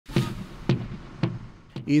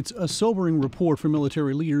It's a sobering report for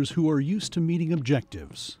military leaders who are used to meeting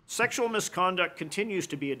objectives. Sexual misconduct continues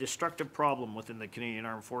to be a destructive problem within the Canadian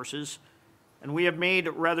Armed Forces, and we have made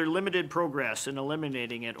rather limited progress in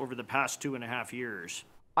eliminating it over the past 2.5 years.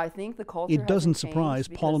 I think the culture It doesn't hasn't surprise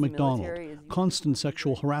changed Paula because the MacDonald. military is Constant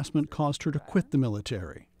sexual harassment caused her to quit the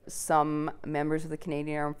military. Some members of the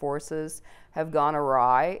Canadian Armed Forces have gone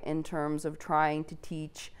awry in terms of trying to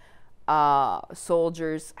teach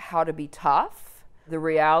soldiers how to be tough. The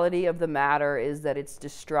reality of the matter is that it's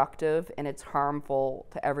destructive and it's harmful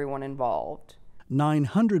to everyone involved.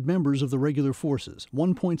 900 members of the regular forces,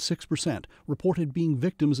 1.6%, reported being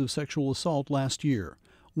victims of sexual assault last year.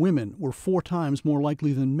 Women were 4 times more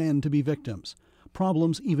likely than men to be victims.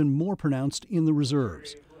 Problems even more pronounced in the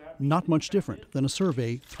reserves. Not much different than a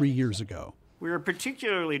survey 3 years ago. We are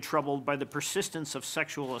particularly troubled by the persistence of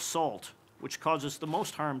sexual assault, which causes the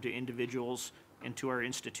most harm to individuals and to our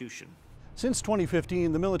institution. Since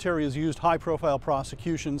 2015, the military has used high-profile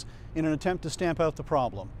prosecutions in an attempt to stamp out the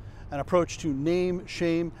problem, an approach to name,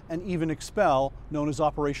 shame, and even expel, known as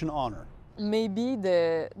Operation Honor. Maybe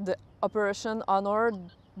the Operation Honor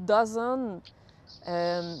doesn't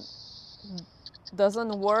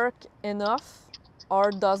work enough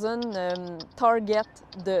or doesn't target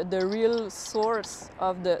the real source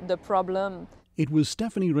of the problem. It was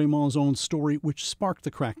Stephanie Raymond's own story which sparked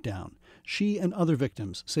the crackdown. She and other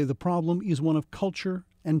victims say the problem is one of culture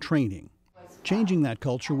and training. Changing that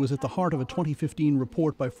culture was at the heart of a 2015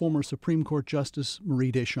 report by former Supreme Court Justice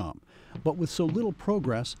Marie Deschamps. But with so little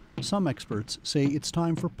progress, some experts say it's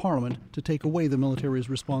time for Parliament to take away the military's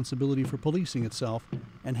responsibility for policing itself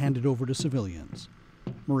and hand it over to civilians.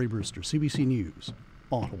 Marie Brewster, CBC News,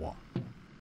 Ottawa.